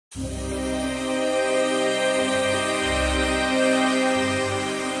All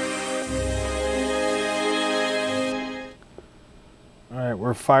right,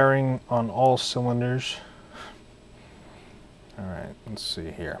 we're firing on all cylinders. All right, let's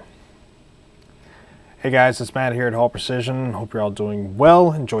see here. Hey guys, it's Matt here at Hall Precision. Hope you're all doing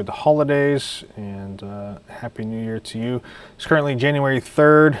well. Enjoyed the holidays, and Happy New Year to you. It's currently January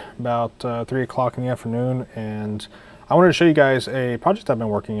 3rd, about 3 o'clock in the afternoon, and I wanted to show you guys a project I've been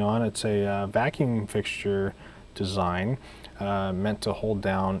working on. It's a vacuum fixture design meant to hold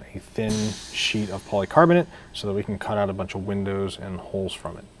down a thin sheet of polycarbonate so that we can cut out a bunch of windows and holes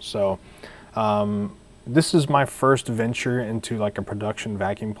from it. So this is my first venture into like a production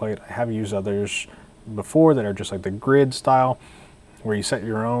vacuum plate. I have used others before that are just like the grid style, where you set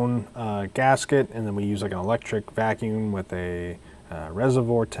your own gasket, and then we use like an electric vacuum with a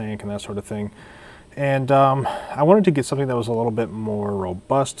reservoir tank and that sort of thing. And I wanted to get something that was a little bit more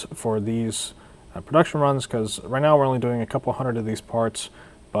robust for these production runs, because right now we're only doing a couple hundred of these parts,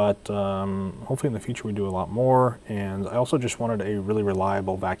 but hopefully in the future we do a lot more. And I also just wanted a really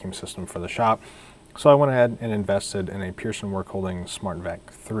reliable vacuum system for the shop, so I went ahead and invested in a Pearson Work Holding SmartVac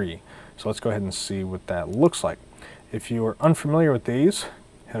 3. So let's go ahead and see what that looks like. If you are unfamiliar with these,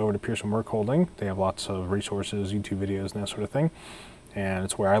 head over to Pearson Work Holding. They have lots of resources, YouTube videos, and that sort of thing. And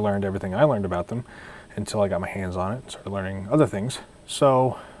it's where I learned everything I learned about them until I got my hands on it and started learning other things.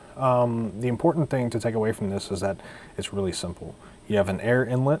 So the important thing to take away from this is that it's really simple. You have an air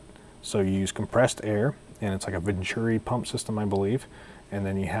inlet, so you use compressed air, and it's like a Venturi pump system, I believe. And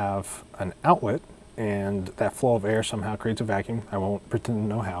then you have an outlet, and that flow of air somehow creates a vacuum. I won't pretend to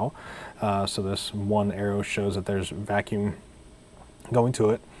know how. So this one arrow shows that there's vacuum going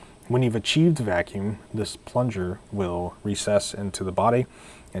to it. When you've achieved vacuum, this plunger will recess into the body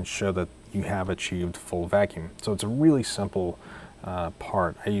and show that you have achieved full vacuum. So it's a really simple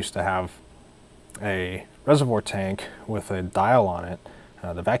part. I used to have a reservoir tank with a dial on it,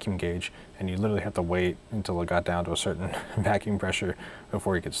 the vacuum gauge, and you literally have to wait until it got down to a certain vacuum pressure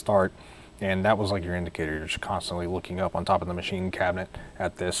before you could start. And that was like your indicator. You're just constantly looking up on top of the machine cabinet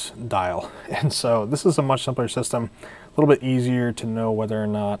at this dial. And so this is a much simpler system, a little bit easier to know whether or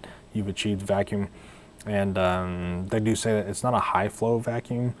not you've achieved vacuum. And they do say that it's not a high flow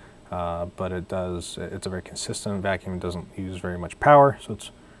vacuum, but it's a very consistent vacuum. It doesn't use very much power, so it's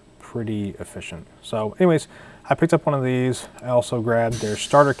pretty efficient. So anyways, I picked up one of these. I also grabbed their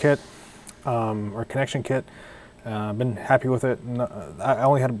starter kit or connection kit. I've been happy with it. I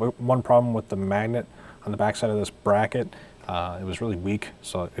only had one problem with the magnet on the back side of this bracket. It was really weak,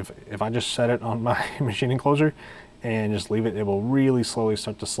 so if I just set it on my machine enclosure and just leave it, it will really slowly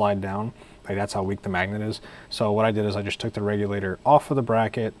start to slide down. Like, that's how weak the magnet is. So what I did is I just took the regulator off of the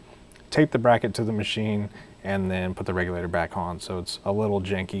bracket, taped the bracket to the machine, and then put the regulator back on. So it's a little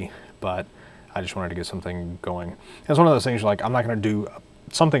janky, but I just wanted to get something going. It's one of those things, like, I'm not going to do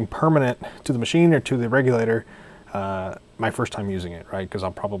something permanent to the machine or to the regulator my first time using it, right? Because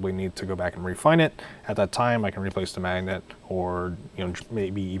I'll probably need to go back and refine it. At that time, I can replace the magnet, or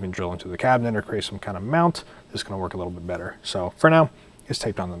maybe even drill into the cabinet or create some kind of mount that's going to work a little bit better. So for now, it's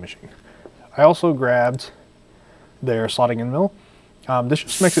taped on the machine. I also grabbed their slotting end mill. This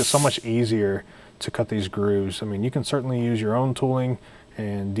just makes it so much easier to cut these grooves. I mean, you can certainly use your own tooling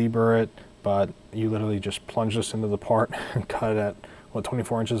and deburr it, but you literally just plunge this into the part and cut it at, what,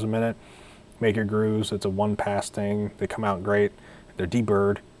 24 inches a minute. Make your grooves. It's a one-pass thing. They come out great. They're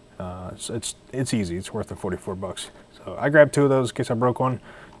deburred. It's easy. It's worth the 44 bucks. So I grabbed two of those in case I broke one.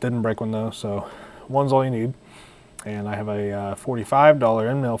 Didn't break one though, so one's all you need. And I have a $45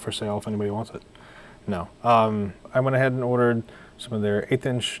 end mill for sale if anybody wants it. No. I went ahead and ordered some of their 1/8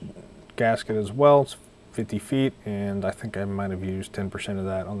 inch gasket as well. It's 50 feet, and I think I might have used 10% of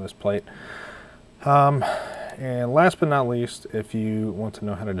that on this plate. And last but not least, if you want to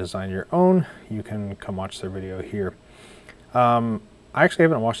know how to design your own, you can come watch their video here. I actually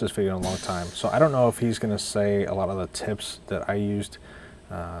haven't watched this video in a long time, so I don't know if he's going to say a lot of the tips that I used.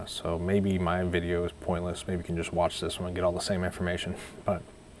 So maybe my video is pointless. Maybe you can just watch this one and get all the same information. But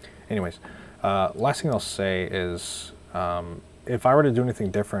anyways, last thing I'll say is if I were to do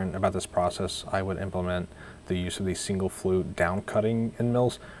anything different about this process, I would implement the use of these single flute down cutting end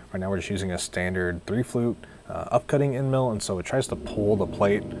mills. Right now we're just using a standard 3 flute up cutting end mill, and so it tries to pull the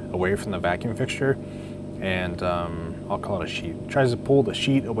plate away from the vacuum fixture, and I'll call it a sheet. It tries to pull the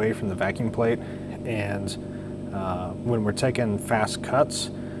sheet away from the vacuum plate, and when we're taking fast cuts,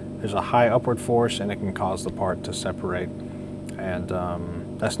 there's a high upward force and it can cause the part to separate, and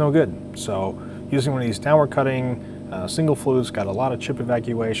that's no good. So using one of these downward cutting single flutes, got a lot of chip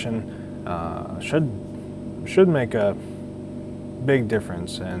evacuation, should make a big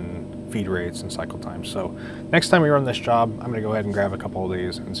difference in feed rates and cycle times. So next time we run this job, I'm gonna go ahead and grab a couple of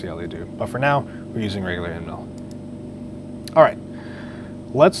these and see how they do. But for now, we're using regular end mill. All right,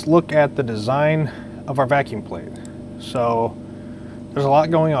 let's look at the design of our vacuum plate. So there's a lot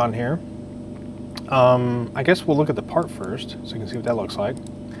going on here. I guess we'll look at the part first so you can see what that looks like.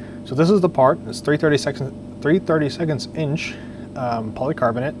 So this is the part. It's 3/32 inch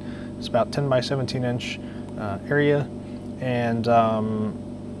polycarbonate. It's about 10 by 17 inch area, and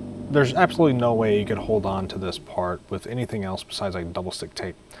there's absolutely no way you could hold on to this part with anything else besides like double stick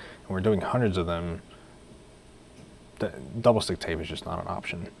tape. And we're doing hundreds of them. The double stick tape is just not an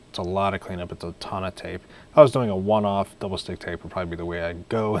option. It's a lot of cleanup. It's a ton of tape. If I was doing a one-off, double stick tape would probably be the way I'd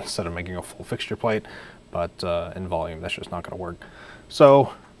go instead of making a full fixture plate. But in volume, that's just not going to work.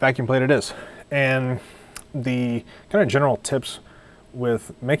 So vacuum plate it is. And the kind of general tips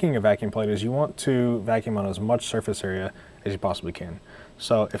with making a vacuum plate is you want to vacuum on as much surface area as you possibly can.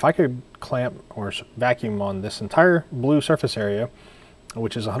 So if I could clamp or vacuum on this entire blue surface area,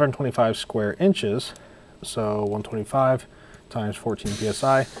 which is 125 square inches, so 125 times 14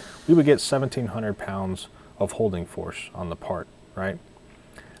 psi, we would get 1,700 pounds of holding force on the part, right?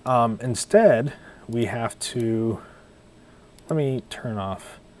 Instead, we have to, let me turn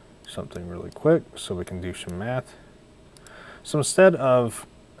off something really quick so we can do some math. So instead of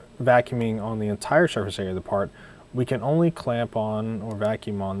vacuuming on the entire surface area of the part, we can only clamp on or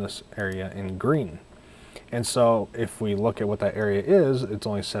vacuum on this area in green. And so if we look at what that area is, it's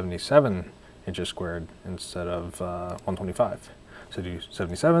only 77 inches squared instead of 125. So do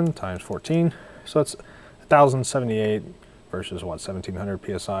 77 times 14. So it's 1,078 versus what,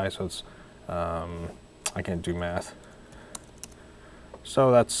 1,700 psi. So it's, I can't do math.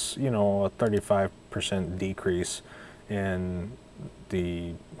 So that's, you know, a 35% decrease in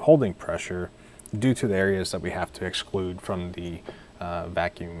the holding pressure due to the areas that we have to exclude from the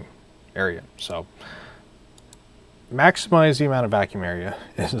vacuum area. So maximize the amount of vacuum area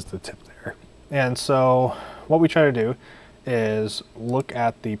is the tip there. And so what we try to do is look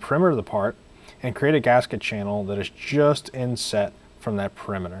at the perimeter of the part and create a gasket channel that is just inset from that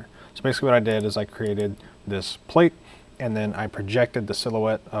perimeter. So basically what I did is I created this plate, and then I projected the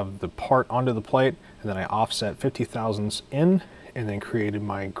silhouette of the part onto the plate, and then I offset 50 thousandths in, and then created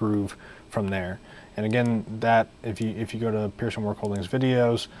my groove from there. And again, that if you go to Pearson Work Holdings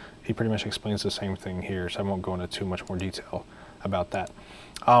videos, he pretty much explains the same thing here, so I won't go into too much more detail about that.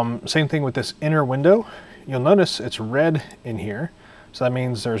 Same thing with this inner window. You'll notice it's red in here, so that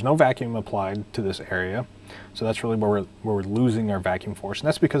means there's no vacuum applied to this area. So that's really where we're losing our vacuum force, and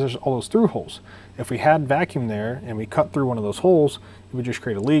that's because there's all those through holes. If we had vacuum there and we cut through one of those holes, it would just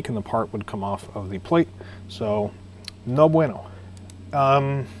create a leak and the part would come off of the plate. So no bueno.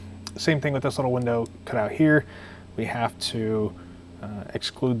 Same thing with this little window cut out here. We have to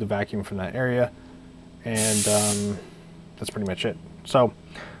exclude the vacuum from that area, and that's pretty much it. So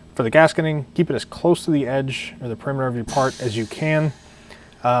for the gasketing, keep it as close to the edge or the perimeter of your part as you can.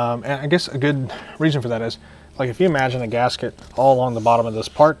 And I guess a good reason for that is, like if you imagine a gasket all along the bottom of this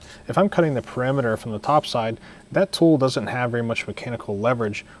part, if I'm cutting the perimeter from the top side, that tool doesn't have very much mechanical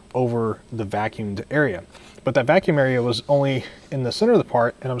leverage over the vacuumed area. But that vacuum area was only in the center of the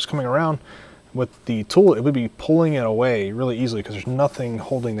part, and I was coming around with the tool, it would be pulling it away really easily because there's nothing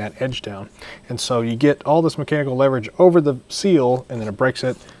holding that edge down. And so you get all this mechanical leverage over the seal, and then it breaks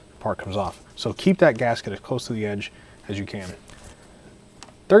it, the part comes off. So keep that gasket as close to the edge as you can.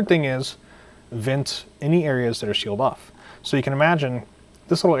 Third thing is vent any areas that are sealed off. So you can imagine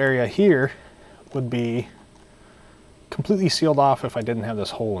this little area here would be completely sealed off if I didn't have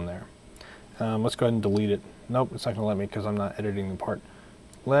this hole in there. Let's go ahead and delete it. Nope, it's not gonna let me because I'm not editing the part.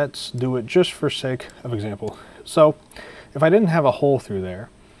 Let's do it just for sake of example. So if I didn't have a hole through there,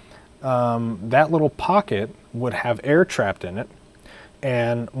 that little pocket would have air trapped in it.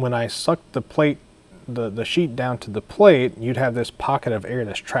 And when I sucked the plate, the sheet down to the plate, you'd have this pocket of air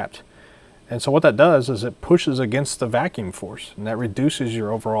that's trapped. And so what that does is it pushes against the vacuum force, and that reduces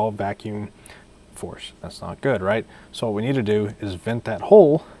your overall vacuum force. That's not good, right? So what we need to do is vent that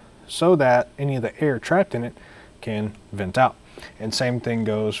hole so that any of the air trapped in it can vent out. And same thing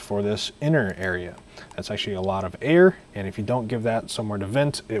goes for this inner area. That's actually a lot of air, and if you don't give that somewhere to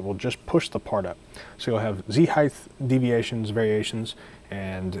vent, it will just push the part up. So you'll have Z-height deviations, variations,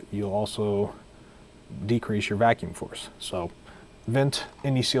 and you'll also decrease your vacuum force. So vent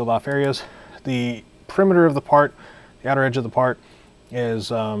any sealed off areas. The perimeter of the part, the outer edge of the part, is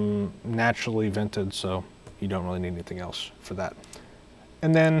naturally vented, so you don't really need anything else for that.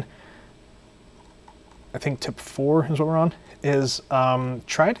 And then I think tip 4 is what we're on, is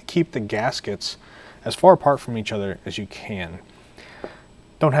try to keep the gaskets as far apart from each other as you can.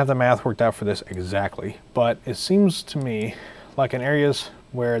 Don't have the math worked out for this exactly, but it seems to me like in areas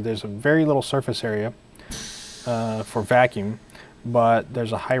where there's a very little surface area for vacuum, but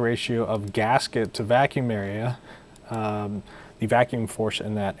there's a high ratio of gasket to vacuum area, the vacuum force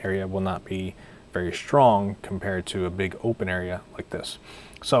in that area will not be very strong compared to a big open area like this.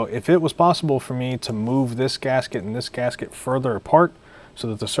 So if it was possible for me to move this gasket and this gasket further apart so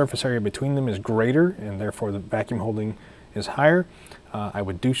that the surface area between them is greater and therefore the vacuum holding is higher, I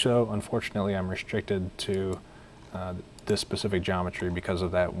would do so. Unfortunately, I'm restricted to this specific geometry because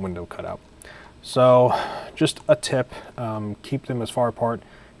of that window cutout. So just a tip, keep them as far apart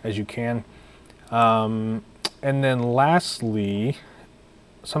as you can. And then lastly,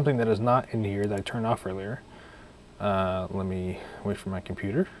 something that is not in here that I turned off earlier, let me wait for my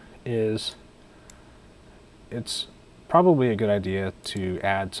computer, is it's probably a good idea to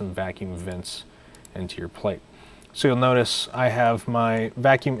add some vacuum vents into your plate. So you'll notice I have my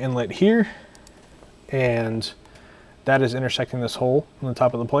vacuum inlet here, and that is intersecting this hole on the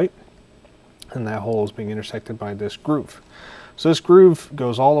top of the plate, and that hole is being intersected by this groove. So this groove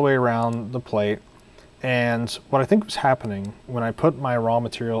goes all the way around the plate, and what I think was happening when I put my raw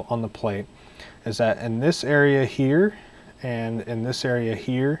material on the plate is that in this area here, and in this area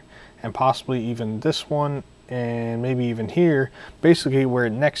here, and possibly even this one, and maybe even here, basically where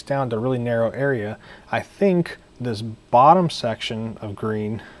it necks down to a really narrow area, I think this bottom section of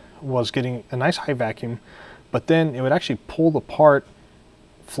green was getting a nice high vacuum, but then it would actually pull the part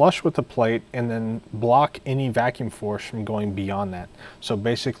flush with the plate and then block any vacuum force from going beyond that. So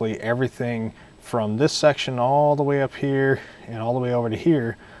basically everything from this section all the way up here and all the way over to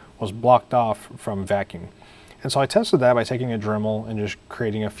here was blocked off from vacuum. And so I tested that by taking a Dremel and just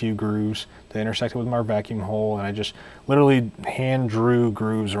creating a few grooves that intersected with my vacuum hole, and I just literally hand drew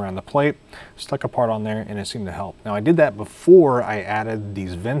grooves around the plate, stuck a part on there, and it seemed to help. Now I did that before I added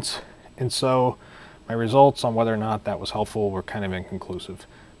these vents, and so my results on whether or not that was helpful were kind of inconclusive.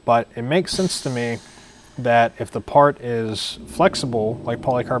 But it makes sense to me that if the part is flexible, like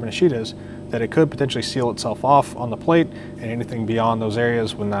polycarbonate sheet is, that it could potentially seal itself off on the plate, and anything beyond those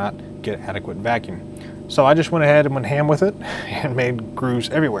areas would not get adequate vacuum. So I just went ahead and went ham with it and made grooves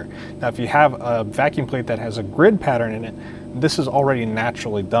everywhere. Now if you have a vacuum plate that has a grid pattern in it, this is already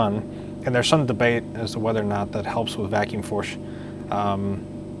naturally done, and there's some debate as to whether or not that helps with vacuum force.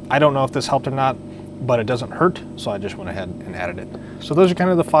 I don't know if this helped or not, but it doesn't hurt, so I just went ahead and added it. So those are kind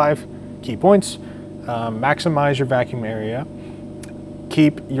of the 5 key points. Maximize your vacuum area.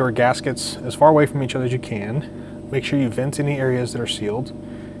 Keep your gaskets as far away from each other as you can. Make sure you vent any areas that are sealed.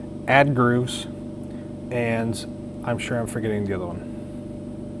 Add grooves. And I'm sure I'm forgetting the other one.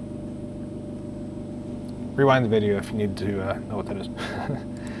 Rewind the video if you need to know what that is.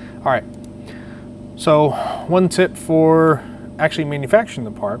 All right. So one tip for actually manufacturing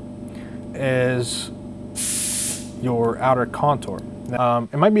the part is your outer contour. Now,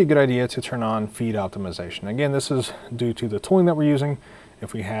 it might be a good idea to turn on feed optimization. Again, this is due to the tooling that we're using.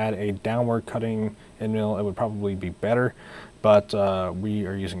 If we had a downward cutting end mill, it would probably be better, but we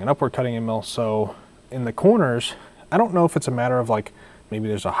are using an upward cutting end mill. So in the corners, I don't know if it's a matter of like maybe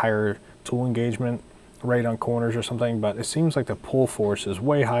there's a higher tool engagement rate on corners or something, but it seems like the pull force is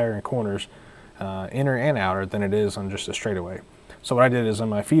way higher in corners, inner and outer, than it is on just a straightaway. So what I did is on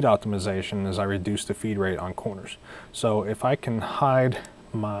my feed optimization is I reduced the feed rate on corners. So if I can hide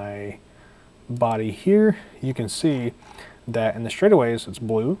my body here, you can see that in the straightaways it's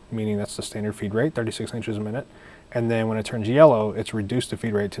blue, meaning that's the standard feed rate, 36 inches a minute. And then when it turns yellow, it's reduced the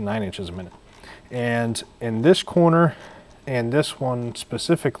feed rate to 9 inches a minute. And in this corner and this one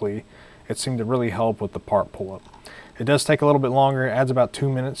specifically, it seemed to really help with the part pull-up. It does take a little bit longer. It adds about 2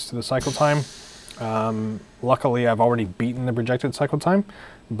 minutes to the cycle time. Luckily, I've already beaten the projected cycle time,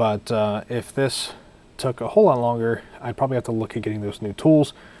 but if this took a whole lot longer, I'd probably have to look at getting those new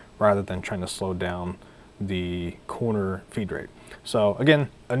tools rather than trying to slow down the corner feed rate. So again,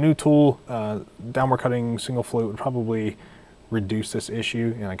 a new tool, downward cutting single flute would probably reduce this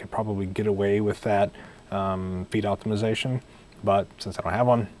issue, and I could probably get away with that feed optimization, but since I don't have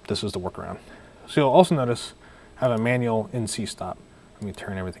one, this is the workaround. So you'll also notice I have a manual NC stop. Let me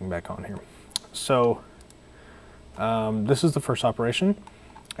turn everything back on here. So this is the first operation,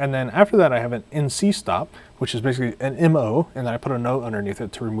 and then after that I have an NC stop, which is basically an MO, and then I put a note underneath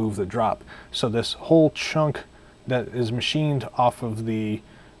it to remove the drop. So this whole chunk that is machined off of the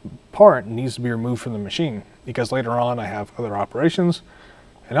part needs to be removed from the machine, because later on I have other operations,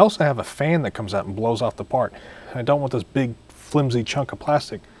 and I also have a fan that comes out and blows off the part. I don't want this big flimsy chunk of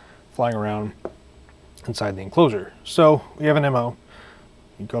plastic flying around inside the enclosure. So we have an MO.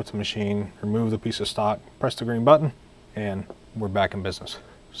 You go to the machine, remove the piece of stock, press the green button, and we're back in business.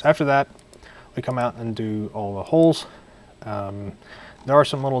 So after that, we come out and do all the holes. There are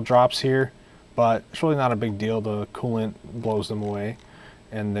some little drops here, but it's really not a big deal. The coolant blows them away.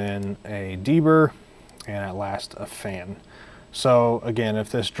 And then a deburr, and at last a fan. So again, if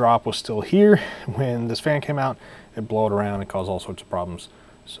this drop was still here when this fan came out, it'd blow it around and cause all sorts of problems.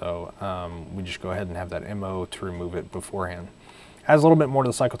 So we just go ahead and have that MO to remove it beforehand. Adds a little bit more to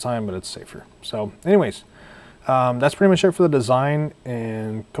the cycle time, but it's safer. So anyways, that's pretty much it for the design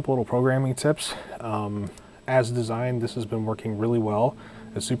and a couple little programming tips. As designed, this has been working really well.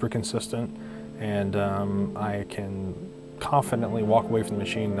 It's super consistent, and I can confidently walk away from the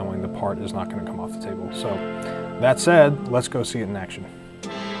machine knowing the part is not going to come off the table. So that said, let's go see it in action.